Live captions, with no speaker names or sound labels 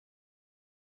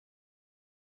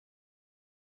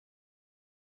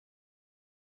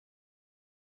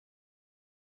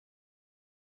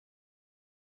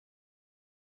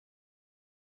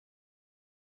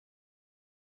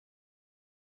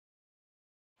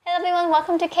everyone,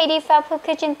 welcome to KD Food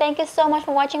Kitchen. Thank you so much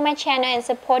for watching my channel and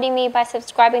supporting me by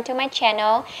subscribing to my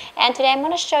channel. And today I'm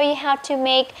going to show you how to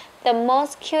make the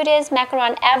most cutest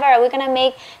macaron ever. We're going to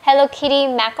make Hello Kitty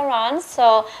macarons,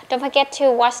 so don't forget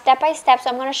to watch step by step. So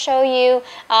I'm going to show you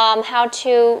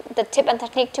the tip and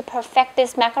technique to perfect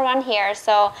this macaron here.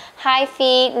 So high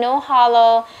feet, no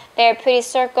hollow, very pretty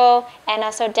circle, and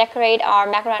also decorate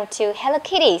our macaron to Hello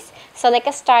Kitties. So let's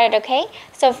get started, okay?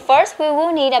 So first we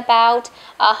will need about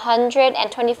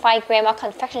 125 grams of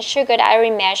confection sugar that I already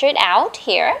measured out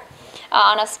here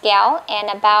on a scale, and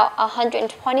about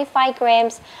 125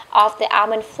 grams of the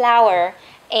almond flour,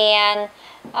 and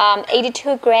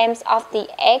 82 grams of the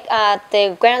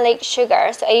granulated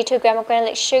sugar. So 82 grams of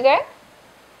granulated sugar,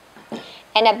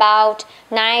 and about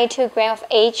 92 grams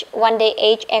of one-day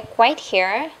aged egg white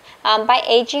here. By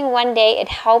aging one day, it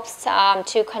helps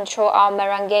to control our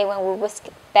meringue when we whisk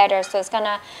better. So it's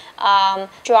gonna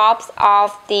drops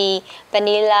of the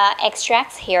vanilla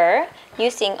extracts here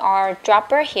using our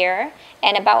dropper here,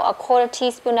 and about a quarter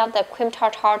teaspoon of the cream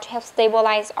tartar to help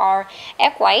stabilize our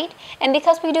egg white. And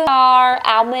because we do our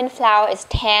almond flour is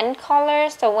tan color,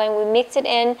 so when we mix it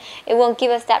in, it won't give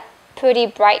us that pretty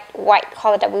bright white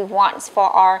color that we want for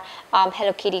our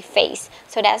Hello Kitty face.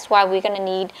 So that's why we're gonna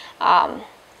need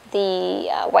the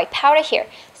white powder here.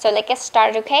 So let's get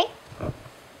started, okay?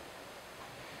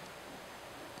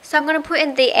 So I'm going to put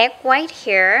in the egg white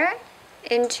here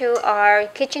into our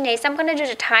KitchenAid. So I'm going to do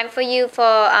the time for you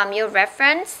for your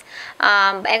reference.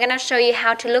 I'm going to show you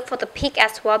how to look for the peak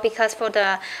as well, because for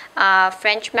the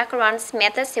French macarons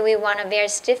method, so we want a very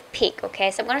stiff peak,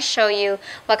 okay? So I'm going to show you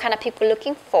what kind of peak we're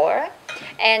looking for.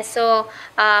 And so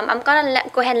I'm going to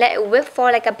go ahead and let it whip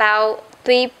for like about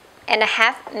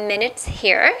 3.5 minutes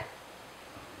here.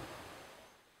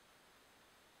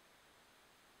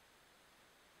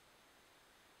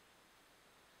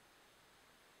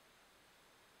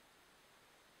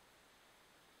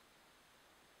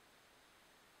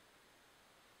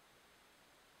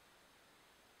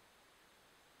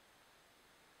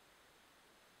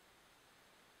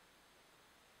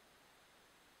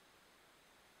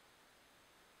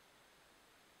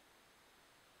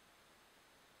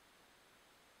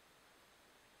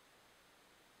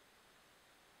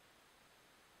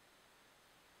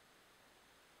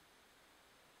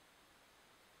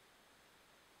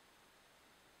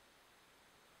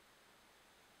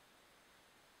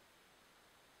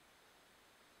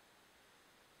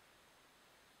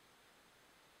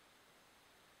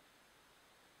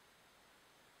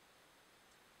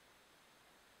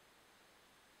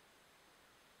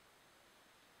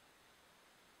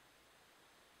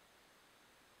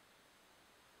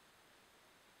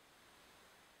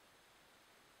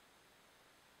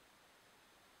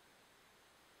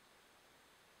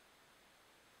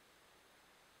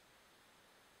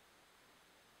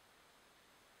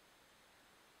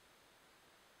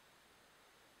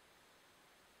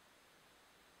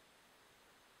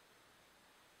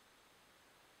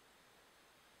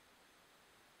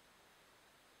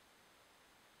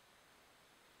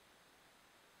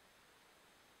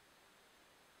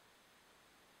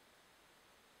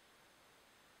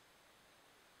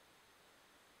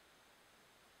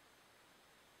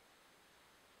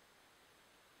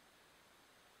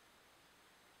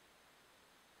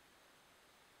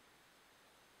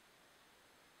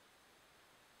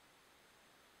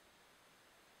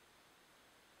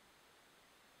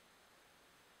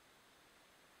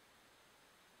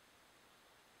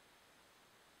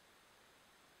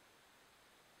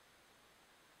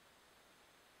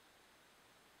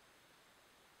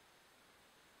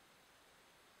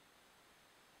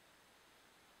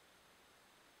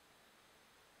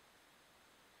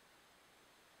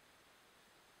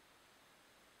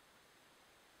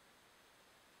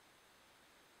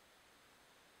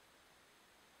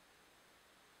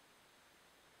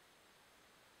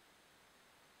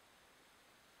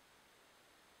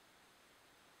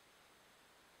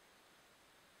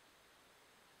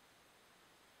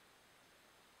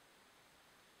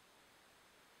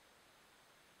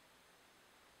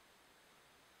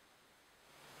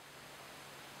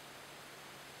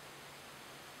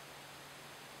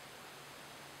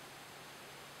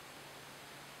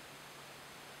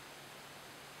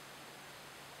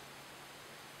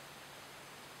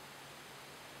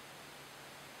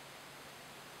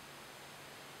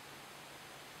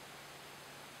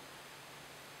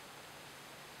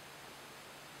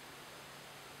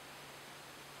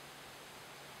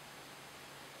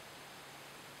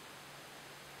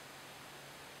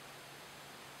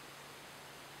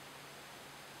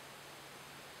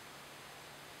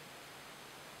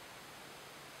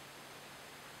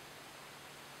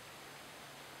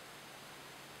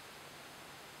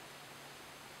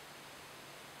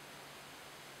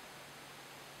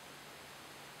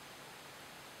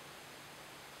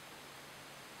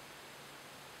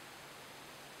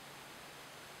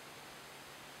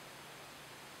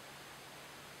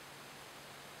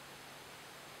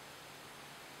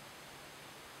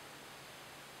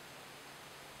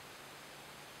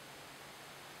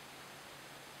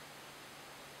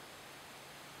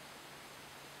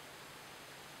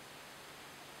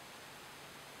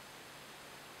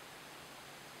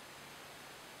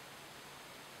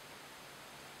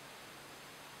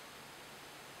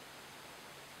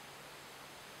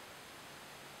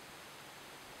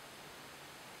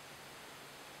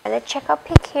 let's check our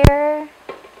peak here.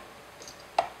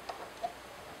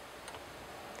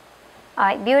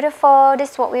 Alright, beautiful.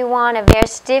 This is what we want, a very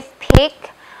stiff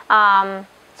peak.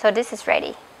 So this is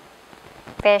ready.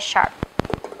 Very sharp.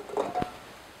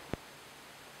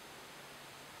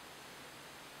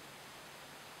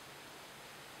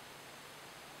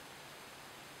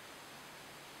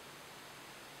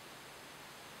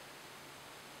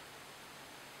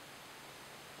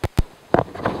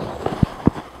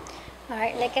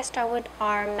 Alright, let's get started with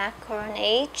our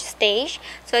macaron stage.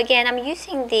 So again, I'm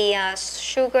using the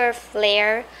sugar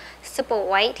flare super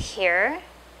white here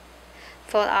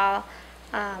for our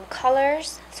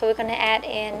colors. So we're going to add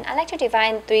in, I like to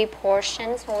divide in 3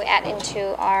 portions when we add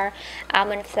into our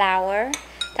almond flour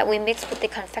that we mix with the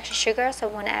confection sugar. So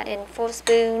we want to add in 4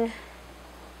 spoons.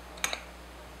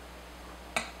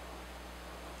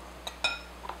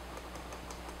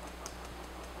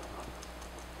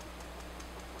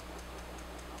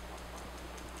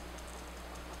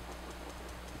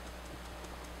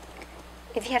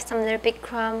 If you have some little big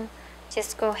crumb,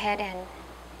 just go ahead and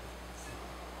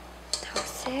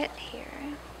toss it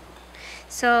here.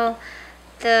 So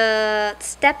the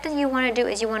step that you want to do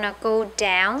is you want to go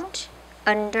down,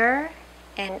 under,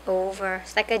 and over.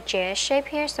 It's like a J shape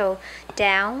here. So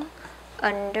down,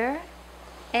 under,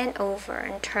 and over,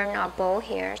 and turn our bowl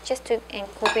here just to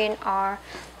incorporate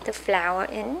the flour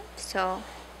in. So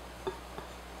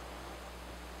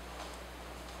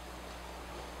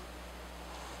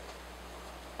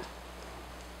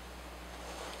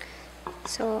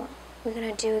we're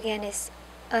gonna do again is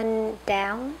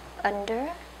down,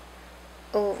 under,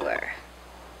 over,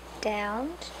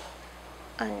 down,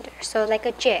 under. So like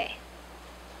a J.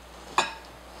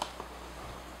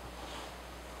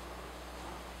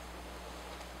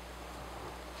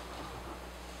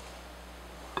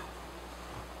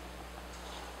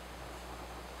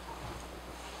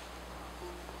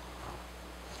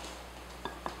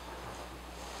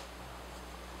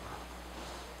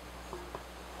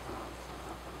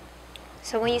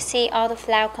 So when you see all the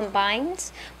flour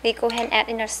combines, we go ahead and add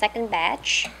in our second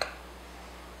batch.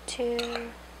 2.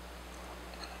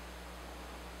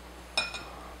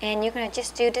 And you're going to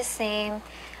just do the same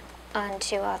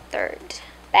onto our third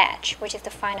batch, which is the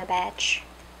final batch.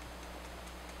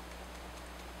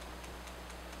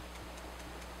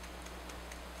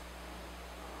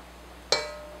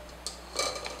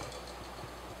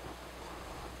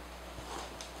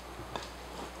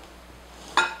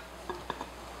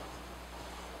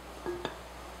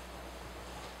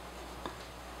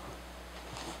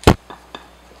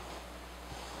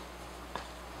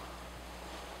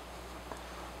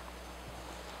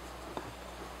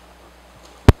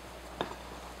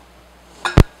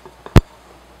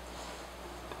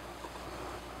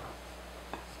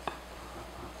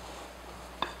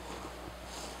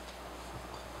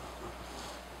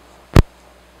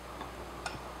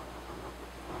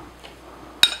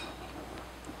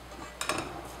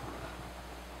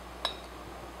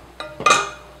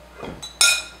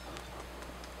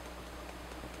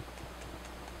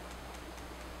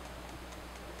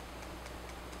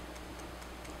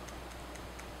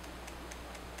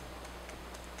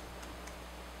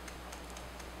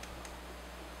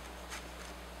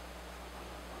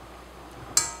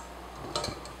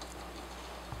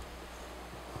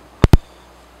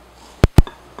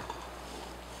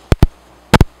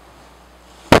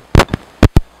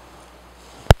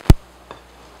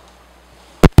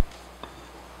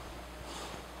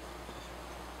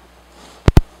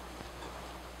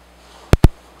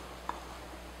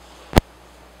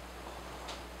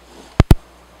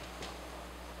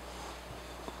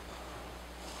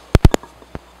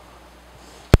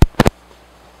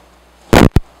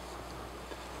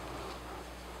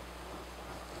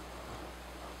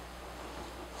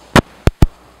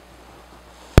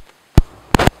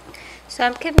 So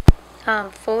I'm keep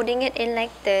folding it in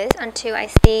like this until I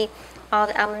see all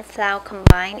the almond flour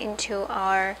combine into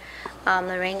our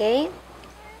meringue,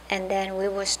 and then we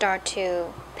will start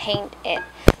to paint it.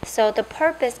 So the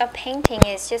purpose of painting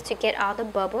is just to get all the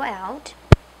bubble out.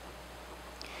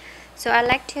 So I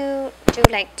like to do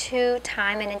like 2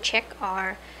 times and then check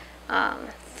our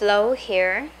flow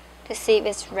here to see if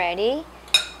it's ready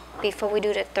before we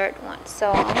do the third one.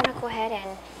 So I'm gonna go ahead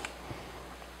and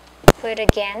put it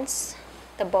against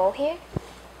the bowl here.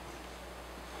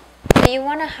 So you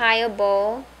want a higher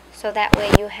bowl so that way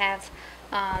you have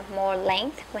more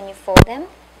length when you fold them.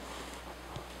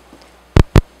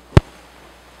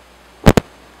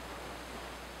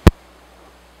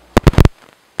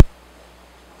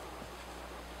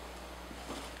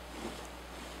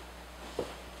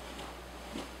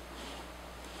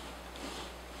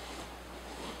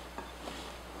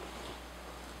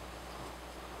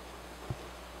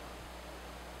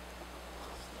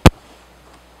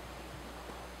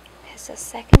 It's the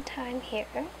second time here.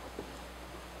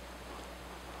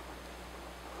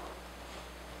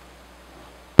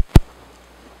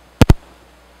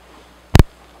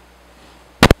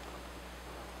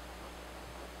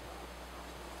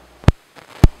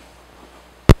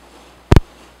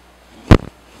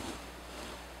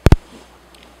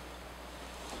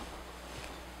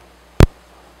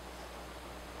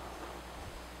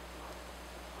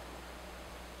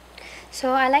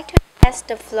 So I like to test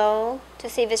the flow to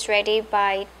see if it's ready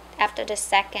by after the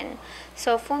second.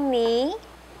 So for me,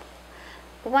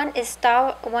 when it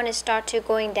start to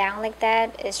going down like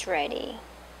that, it's ready.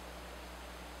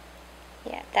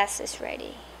 Yeah, it's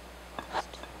ready.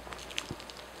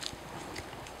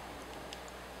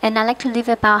 And I like to leave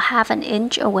it about half an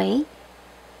inch away.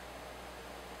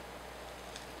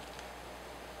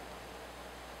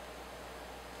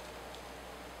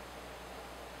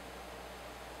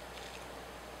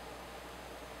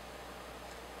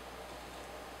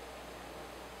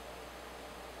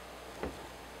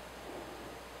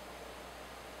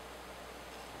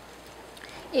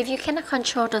 If you cannot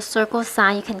control the circle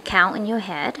sign, you can count in your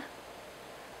head.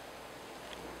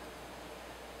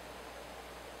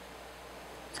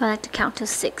 So I like to count to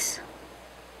 6.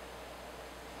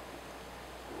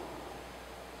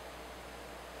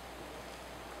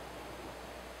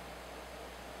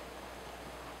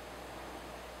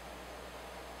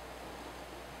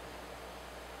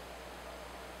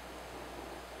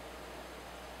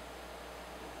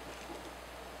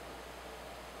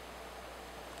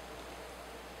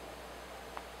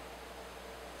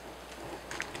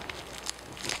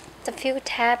 A few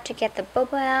taps to get the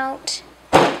bubble out.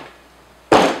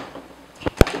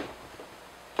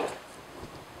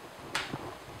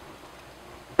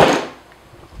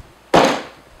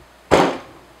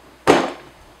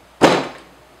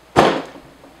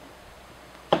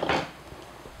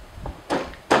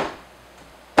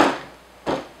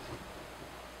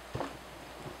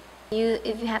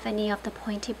 If you have any of the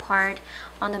pointy part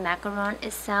on the macaron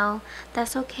itself,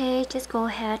 that's okay. Just go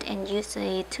ahead and use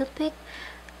a toothpick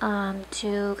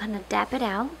to kind of dab it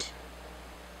out.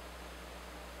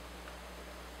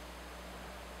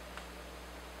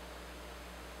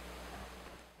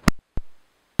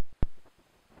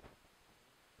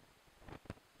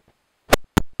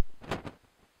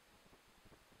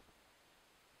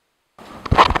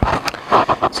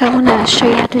 So I want to show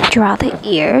you how to draw the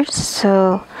ears.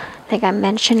 So like I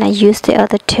mentioned, I used the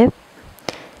other tip,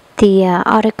 the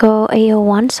article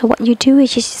AO1. So what you do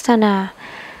is you're just gonna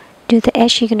do the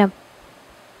edge, you're gonna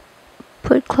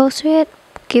put close to it,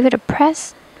 give it a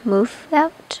press, move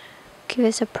out, give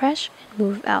it a press, and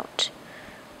move out.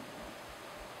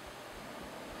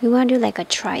 We want to do like a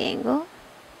triangle.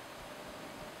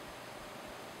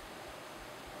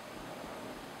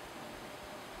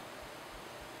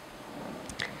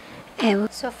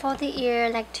 And so for the ear, I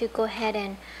like to go ahead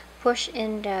and push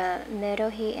in the middle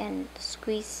here and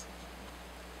squeeze.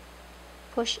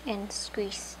 Push and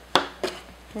squeeze.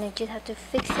 And you just have to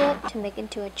fix it to make it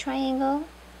into a triangle.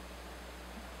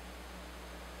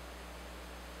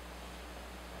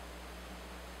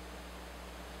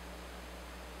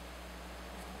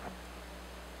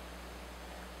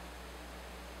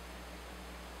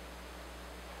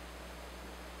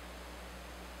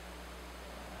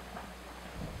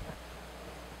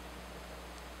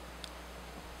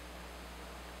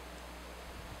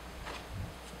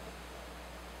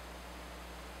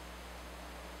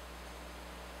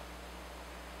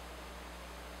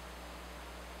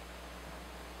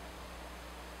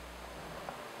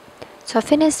 So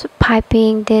finish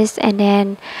piping this and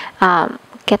then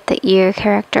get the ear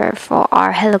character for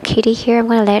our Hello Kitty here. I'm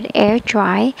gonna let air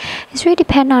dry. It's really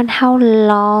depend on how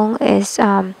long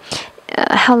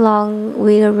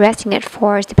we're resting it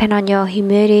for. It depends on your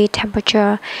humidity,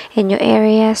 temperature in your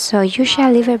area. So usually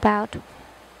I leave it about.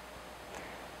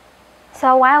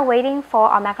 So while waiting for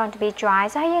our macaron to be dry,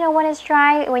 so how you know when it's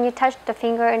dry? When you touch the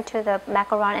finger into the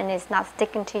macaron and it's not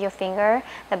sticking to your finger,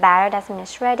 the batter, that's when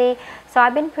it's ready. So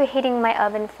I've been preheating my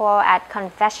oven for at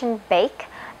convection bake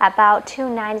about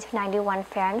 290 to 91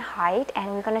 Fahrenheit,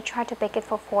 and we're gonna try to bake it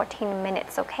for 14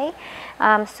 minutes, okay?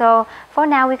 So for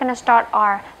now, we're gonna start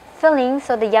our filling,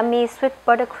 so the yummy sweet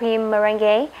buttercream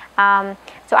meringue.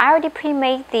 So I already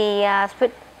pre-made the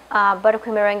sweet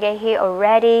buttercream meringue here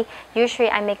already. Usually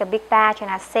I make a big batch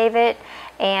and I save it,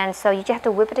 and so you just have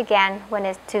to whip it again when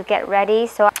it's to get ready.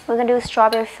 So we're gonna do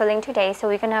strawberry filling today. So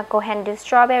we're gonna go ahead and do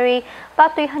strawberry,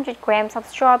 about 300 grams of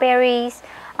strawberries,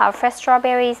 fresh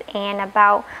strawberries, and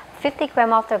about 50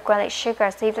 grams of the granulated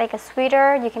sugar. So if you like a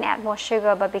sweeter, you can add more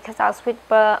sugar, but because our sweet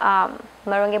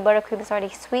meringue buttercream is already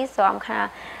sweet, so I'm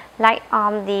kind of light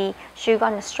on the sugar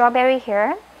on the strawberry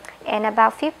here, and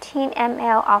about 15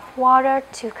 ml of water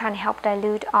to kind of help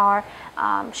dilute our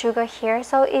sugar here.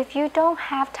 So if you don't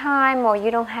have time or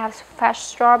you don't have fresh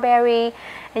strawberry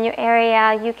in your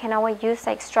area, you can always use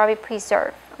like strawberry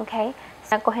preserve. Okay,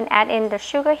 so I'll go ahead and add in the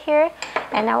sugar here,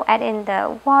 and I'll add in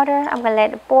the water. I'm gonna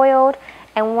let it boil,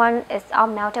 and when it's all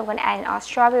melted, we're gonna add in our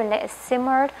strawberry and let it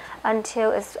simmer until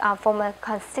it's form a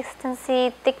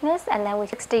consistency thickness, and then we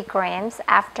 60 grams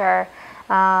after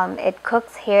it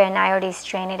cooks here, and I already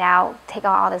strain it out, take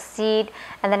out all the seed,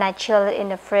 and then I chill it in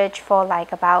the fridge for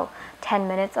like about 10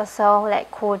 minutes or so, let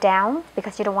it cool down,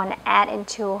 because you don't want to add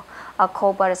into a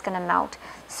cold butter, it's gonna melt.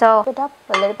 So put it up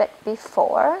a little bit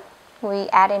before we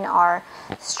add in our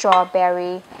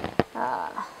strawberry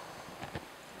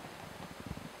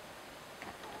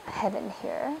heaven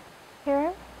here.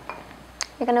 You're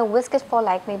gonna whisk it for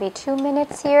like maybe 2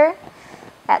 minutes here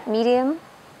at medium.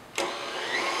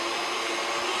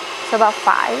 So about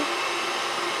 5.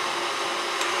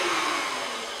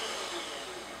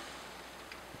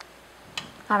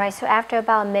 Alright, so after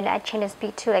about a minute, I change the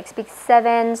speed to like speed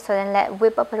 7, so then let it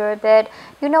whip up a little bit.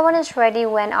 You know when it's ready,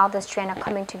 when all the strain are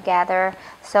coming together.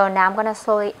 So now I'm gonna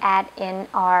slowly add in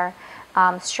our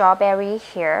strawberry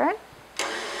here.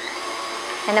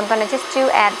 And I'm gonna just do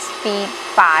at speed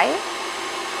 5.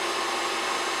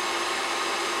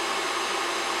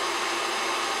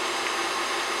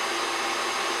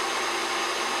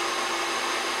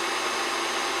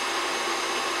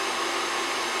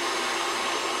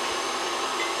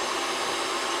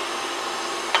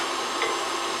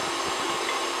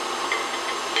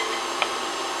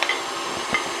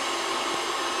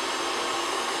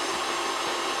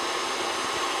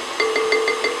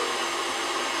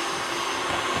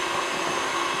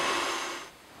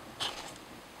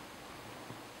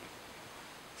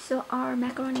 So our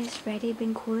macaron is ready,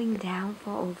 been cooling down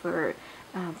for over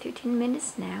 15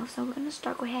 minutes now. So we're gonna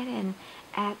start, go ahead and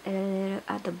add a little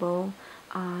at the bowl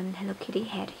on Hello Kitty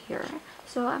head here.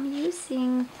 So I'm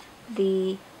using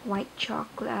the white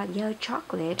chocolate, yellow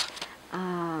chocolate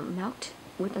melt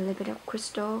with a little bit of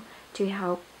crystal to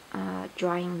help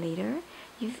drying later.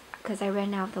 Because I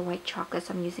ran out of the white chocolate,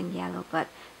 so I'm using yellow, but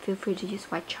feel free to use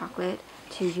white chocolate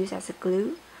to use as a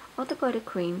glue, or the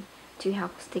buttercream to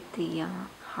help stick the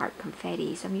hard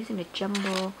confetti. So I'm using the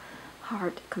jumbo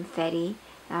hard confetti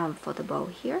for the bowl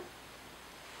here.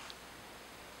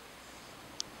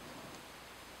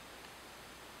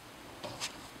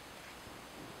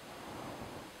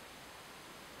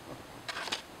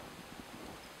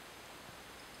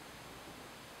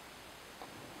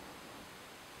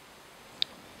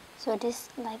 So this is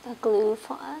like a glue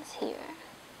for us here.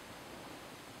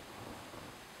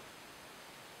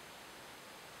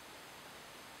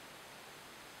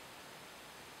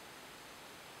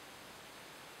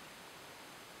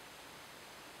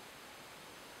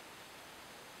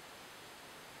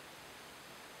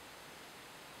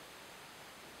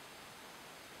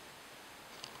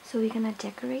 So we're gonna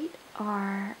decorate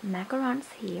our macarons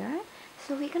here.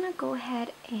 So we're gonna go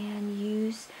ahead and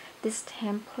use this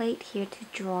template here to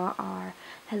draw our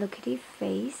Hello Kitty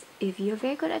face. If you're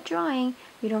very good at drawing,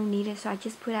 you don't need it, so I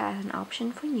just put it as an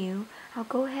option for you. I'll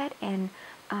go ahead and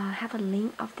have a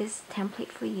link of this template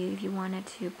for you if you wanted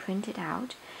to print it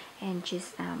out and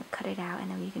just cut it out,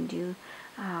 and then you can do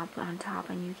put on top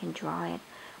and you can draw it,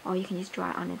 or you can just draw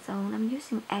it on its own. I'm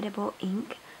using edible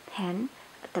ink pen,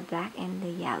 the black and the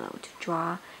yellow, to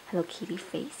draw Hello Kitty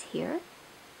face here.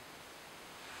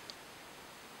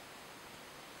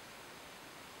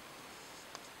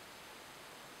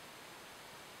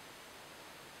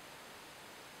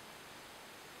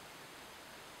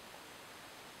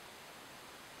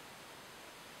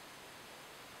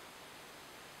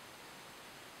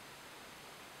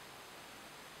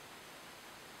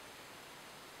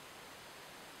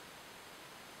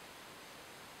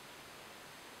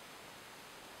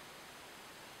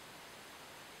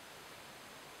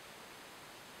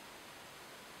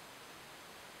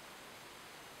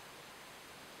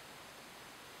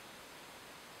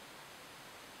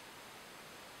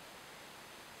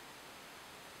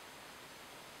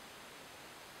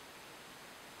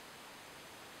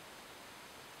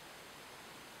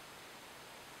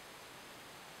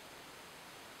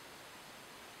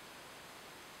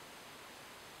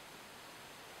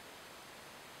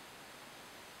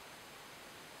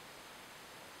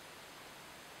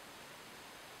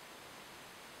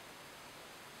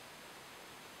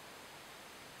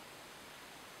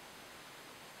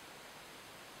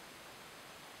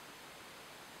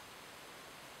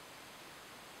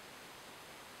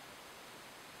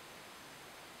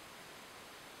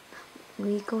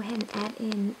 We go ahead and add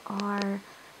in our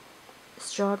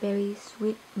Strawberry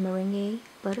Sweet Meringue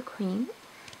Buttercream.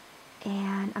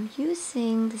 And I'm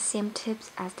using the same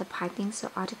tips as the piping, so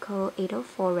article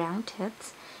 804 round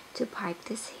tips to pipe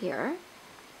this here.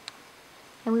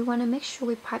 And we want to make sure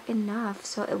we pipe enough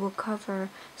so it will cover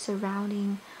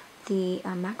surrounding the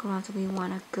macarons. We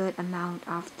want a good amount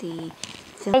of the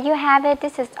there you have it.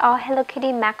 This is our Hello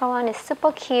Kitty macaron. It's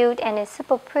super cute and it's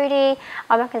super pretty.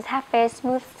 Our macarons have very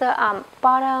smooth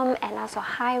bottom and also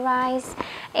high rise.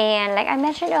 And like I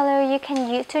mentioned earlier, you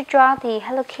can use to draw the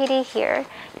Hello Kitty here.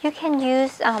 You can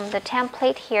use the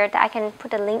template here that I can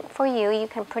put a link for you. You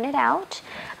can print it out.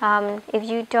 If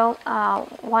you don't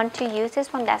want to use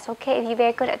this one, that's okay. If you're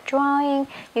very good at drawing,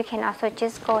 you can also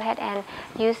just go ahead and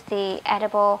use the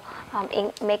edible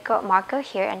ink marker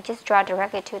here and just draw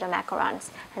directly to the macarons,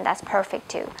 and that's perfect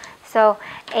too. So,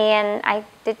 and I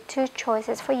did 2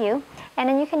 choices for you, and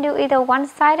then you can do either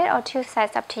one-sided or 2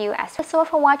 sides, up to you. As so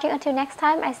for watching. Until next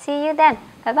time, I see you then.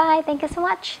 Bye bye. Thank you so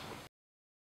much.